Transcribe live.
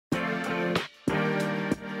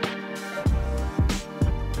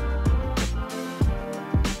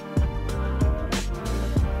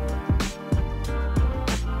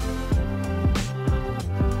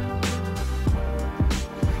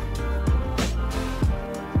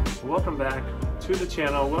welcome back to the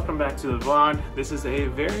channel, welcome back to the vlog. This is a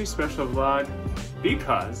very special vlog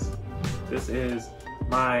because this is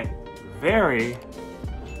my very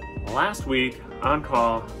last week on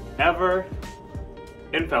call ever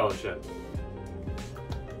in fellowship.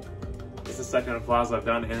 This is the second vlog I've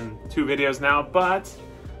done in 2 videos now, but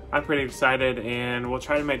I'm pretty excited and we'll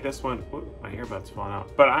try to make this one, my earbud's falling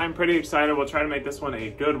out, but I'm pretty excited. We'll try to make this one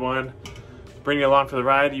a good one, bring you along for the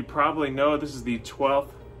ride. You probably know this is the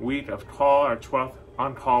 12th week of call, or 12th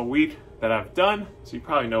on-call week that I've done, so you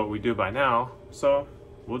probably know what we do by now. So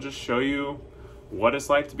we'll just show you what it's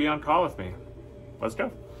like to be on call with me. Let's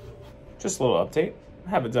go. Just a little update. I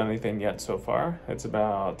haven't done anything yet so far. It's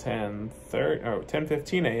about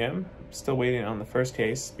 10:15 a.m. Still waiting on the first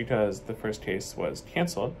case because the first case was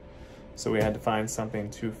canceled. So we had to find something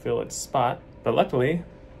to fill its spot. But luckily,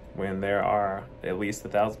 when there are at least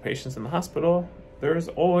 1,000 patients in the hospital, there's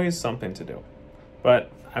always something to do.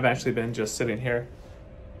 But I've actually been just sitting here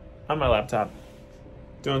on my laptop,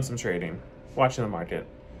 doing some trading, watching the market,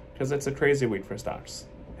 because it's a crazy week for stocks.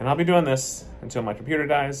 And I'll be doing this until my computer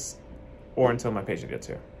dies or until my patient gets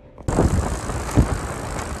here.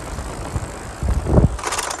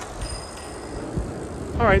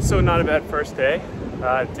 All right, so not a bad first day.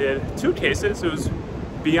 Did 2 cases, it was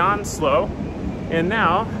beyond slow. And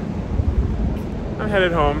now I'm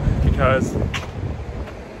headed home because,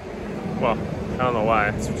 well, I don't know why,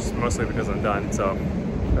 it's just mostly because I'm done. So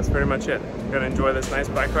that's pretty much it. I'm gonna enjoy this nice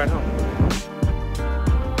bike ride home.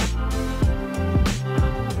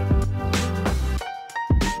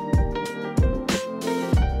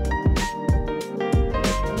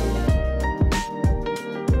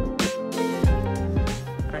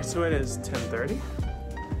 So it is 10:30,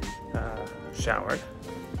 showered,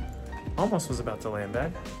 almost was about to lay in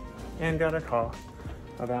bed, and got a call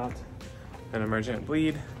about an emergent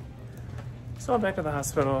bleed. So I'm back at the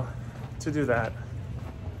hospital to do that.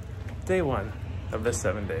 Day 1 of the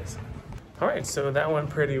 7 days. All right, so that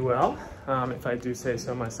went pretty well, if I do say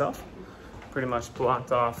so myself. Pretty much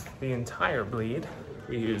blocked off the entire bleed.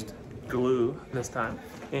 We used glue this time,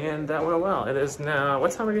 and that went well. It is now,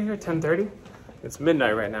 what time are we here, 10:30? It's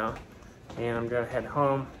midnight right now, and I'm gonna head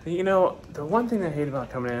home. You know, the one thing I hate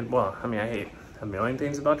about coming in, well, I mean, I hate a million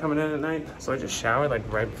things about coming in at night. So I just showered like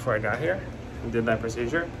right before I got here and did that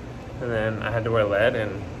procedure. And then I had to wear lead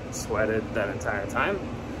and sweated that entire time.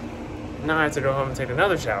 Now I have to go home and take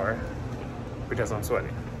another shower because I'm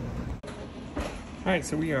sweating. All right,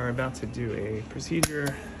 so we are about to do a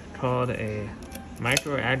procedure called a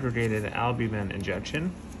microaggregated albumin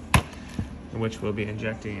injection, in which we'll be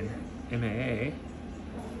injecting MAA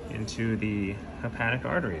into the hepatic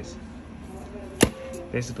arteries.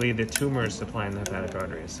 Basically, the tumor is supplying the hepatic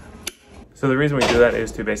arteries. So the reason we do that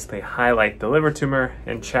is to basically highlight the liver tumor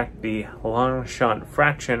and check the long shunt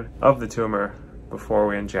fraction of the tumor before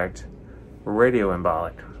we inject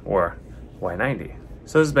radioembolic, or Y90.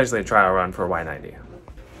 So this is basically a trial run for Y90.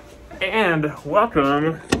 And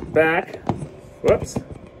welcome back. Whoops.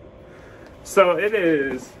 So it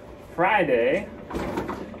is Friday.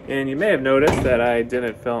 And you may have noticed that I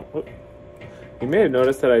didn't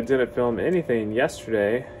film, anything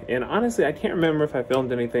yesterday. And honestly, I can't remember if I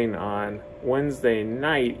filmed anything on Wednesday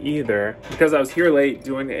night either, because I was here late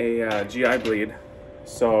doing a GI bleed.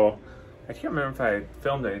 So I can't remember if I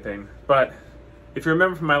filmed anything. But if you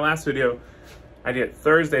remember from my last video, I get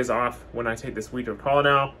Thursdays off when I take this week of call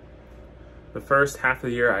now. The first half of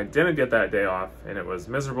the year, I didn't get that day off, and it was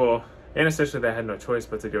miserable. And essentially, I had no choice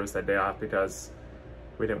but to give us that day off because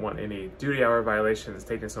we didn't want any duty hour violations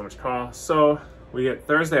taking so much call. So we get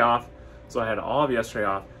Thursday off. So I had all of yesterday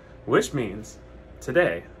off, which means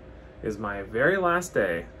today is my very last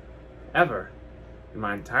day ever in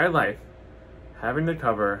my entire life having to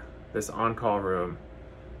cover this on-call room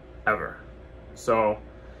ever. So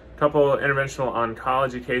a couple interventional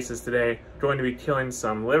oncology cases today, going to be killing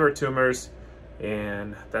some liver tumors,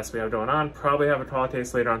 and that's what we have going on. Probably have a call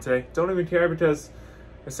case later on today. Don't even care because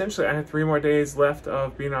essentially, I have 3 more days left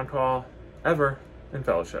of being on call ever in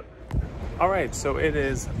fellowship. All right, so it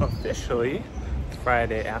is officially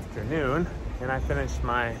Friday afternoon, and I finished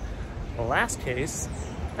my last case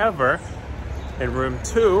ever in room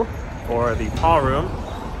 2, or the call room.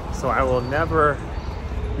 So I will never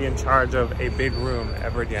be in charge of a big room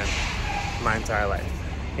ever again in my entire life.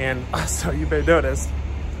 And also, you may notice,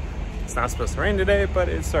 it's not supposed to rain today, but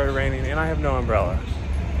it started raining, and I have no umbrella.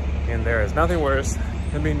 And there is nothing worse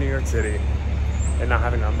than being in New York City and not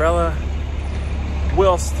having an umbrella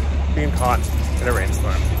whilst being caught in a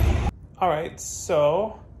rainstorm. All right,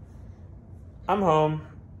 so I'm home.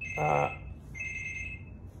 Hold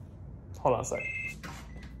on a sec.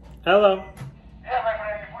 Hello. Yeah, my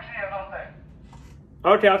friend, push here.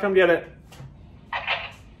 Okay, I'll come get it.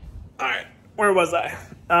 All right, where was I?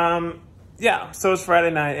 Yeah, so it's Friday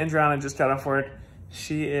night. Adriana just got off work.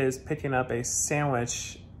 She is picking up a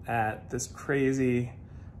sandwich at this crazy,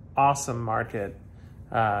 awesome market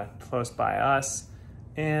close by us.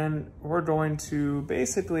 And we're going to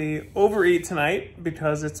basically overeat tonight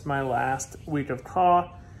because it's my last week of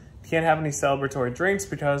call. Can't have any celebratory drinks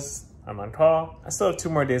because I'm on call. I still have 2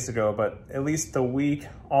 more days to go, but at least the week,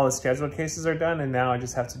 all the scheduled cases are done, and now I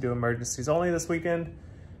just have to do emergencies only this weekend,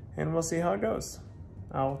 and we'll see how it goes.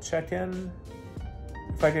 I'll check in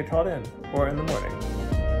if I get called in or in the morning.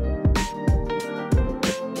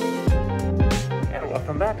 And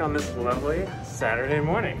welcome back on this lovely Saturday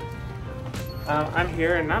morning. I'm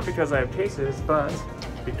here, and not because I have cases, but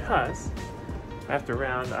because I have to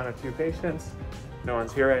round on a few patients. No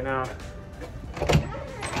one's here right now.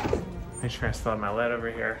 Make sure I still have my lead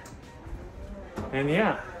over here. And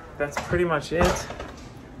yeah, that's pretty much it. I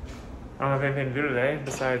don't have anything to do today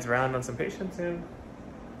besides round on some patients, and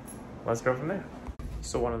let's go from there.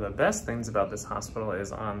 So one of the best things about this hospital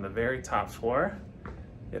is on the very top floor,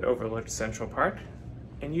 it overlooks Central Park,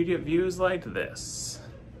 and you get views like this.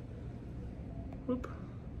 Whoop.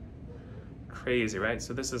 Crazy, right?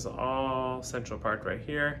 So this is all Central Park right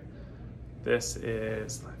here. This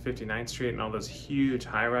is 59th Street and all those huge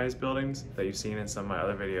high-rise buildings that you've seen in some of my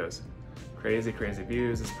other videos. Crazy, crazy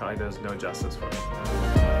views. This probably does no justice for it.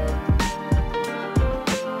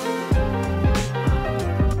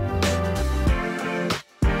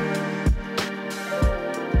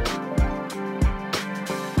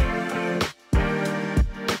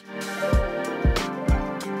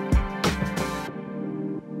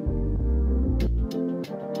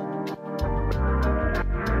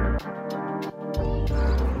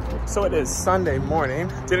 So it is Sunday morning,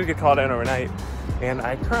 didn't get called in overnight, and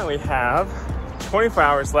I currently have 24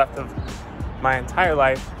 hours left of my entire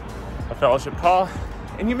life of fellowship call.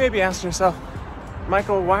 And you may be asking yourself,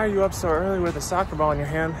 Michael, why are you up so early with a soccer ball in your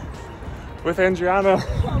hand with Adriana,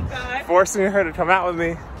 forcing her to come out with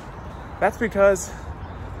me? That's because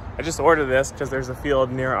I just ordered this because there's a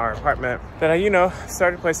field near our apartment that I,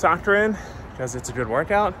 started to play soccer in because it's a good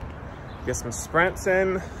workout. Get some sprints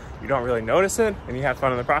in. You don't really notice it, and you have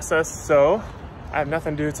fun in the process. So I have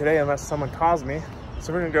nothing to do today unless someone calls me.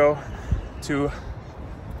 So we're gonna go to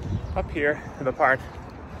up here in the park,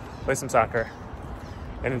 play some soccer,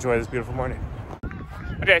 and enjoy this beautiful morning.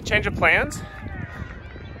 Okay, change of plans.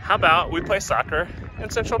 How about we play soccer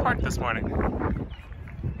in Central Park this morning?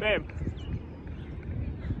 Babe.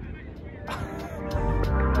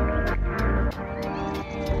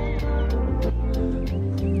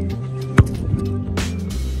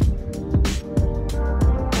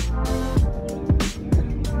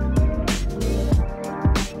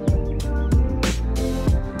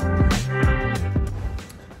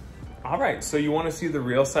 So you want to see the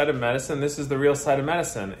real side of medicine? This is the real side of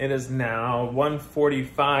medicine. It is now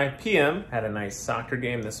 1:45 p.m. Had a nice soccer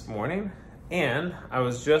game this morning, and I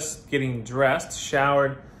was just getting dressed,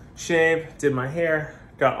 showered, shaved, did my hair,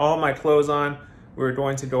 got all my clothes on. We were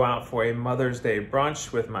going to go out for a Mother's Day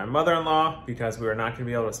brunch with my mother-in-law because we were not going to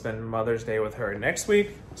be able to spend Mother's Day with her next week.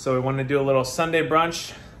 So we wanted to do a little Sunday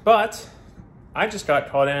brunch, but I just got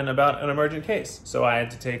called in about an emergent case. So I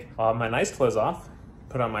had to take all my nice clothes off,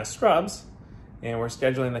 put on my scrubs, and we're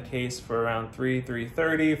scheduling the case for around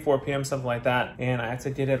 3:30, 4 p.m., something like that. And I have to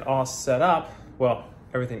get it all set up. Well,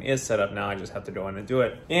 everything is set up now. I just have to go in and do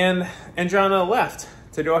it. And Adriana left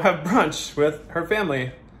to go have brunch with her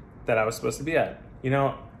family that I was supposed to be at.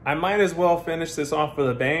 I might as well finish this off with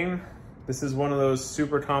a bang. This is one of those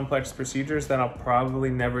super complex procedures that I'll probably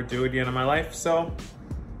never do again in my life. So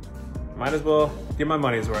might as well get my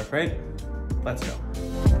money's worth, right? Let's go.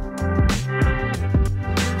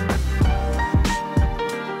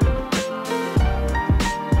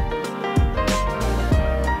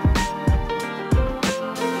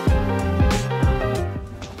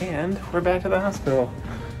 We're back at the hospital.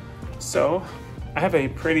 So I have a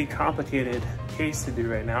pretty complicated case to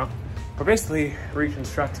do right now. We're basically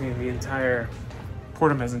reconstructing the entire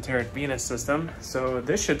portomesenteric venous system. So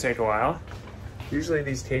this should take a while. Usually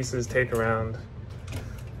these cases take around,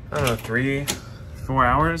 3-4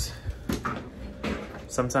 hours.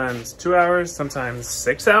 Sometimes 2 hours, sometimes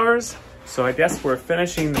 6 hours. So I guess we're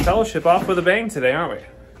finishing the fellowship off with a bang today, aren't we?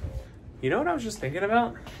 You know what I was just thinking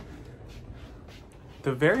about?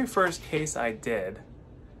 The very first case I did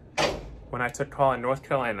when I took call in North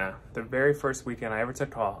Carolina, the very first weekend I ever took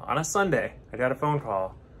call, on a Sunday, I got a phone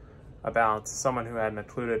call about someone who had an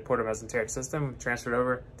occluded portomesenteric system, transferred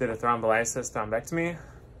over, did a thrombolysis thrombectomy.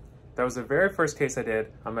 That was the very first case I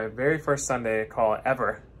did on my very first Sunday call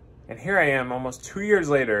ever. And here I am almost 2 years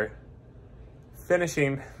later,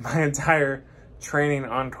 finishing my entire training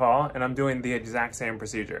on call, and I'm doing the exact same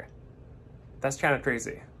procedure. That's kind of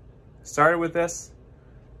crazy. Started with this,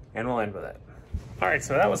 and we'll end with it. All right,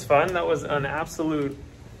 so that was fun. That was an absolute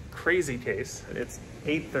crazy case. It's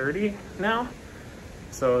 8:30 now.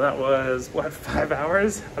 So that was, what, 5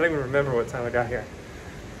 hours? I don't even remember what time I got here.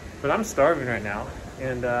 But I'm starving right now.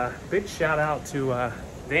 And big shout out to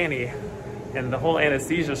Danny and the whole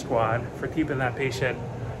anesthesia squad for keeping that patient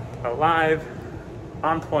alive,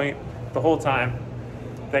 on point, the whole time.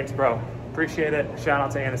 Thanks, bro. Appreciate it. Shout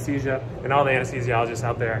out to anesthesia and all the anesthesiologists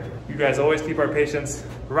out there. You guys always keep our patients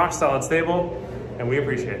rock solid stable, and we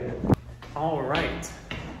appreciate it. All right,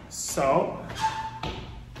 so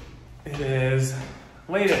it is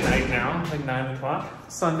late at night now, like 9 o'clock,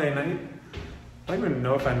 Sunday night. I don't even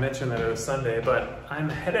know if I mentioned that it was Sunday, but I'm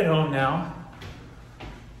headed home now.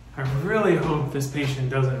 I really hope this patient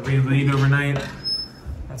doesn't re-bleed overnight.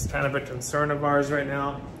 That's kind of a concern of ours right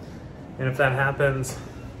now. And if that happens,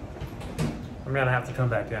 I'm gonna have to come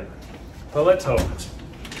back in. But let's hope.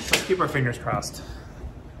 Let's keep our fingers crossed.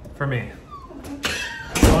 For me.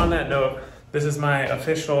 So on that note, this is my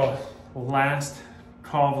official last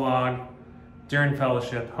call vlog during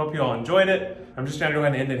fellowship. Hope you all enjoyed it. I'm just gonna go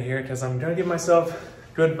ahead and end it here because I'm gonna give myself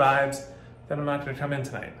good vibes that I'm not gonna come in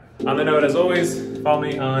tonight. On the note, as always, follow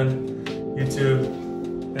me on YouTube,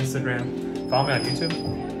 Instagram. Follow me on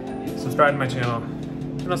YouTube, subscribe to my channel,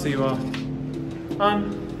 and I'll see you all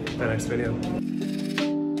on the next video.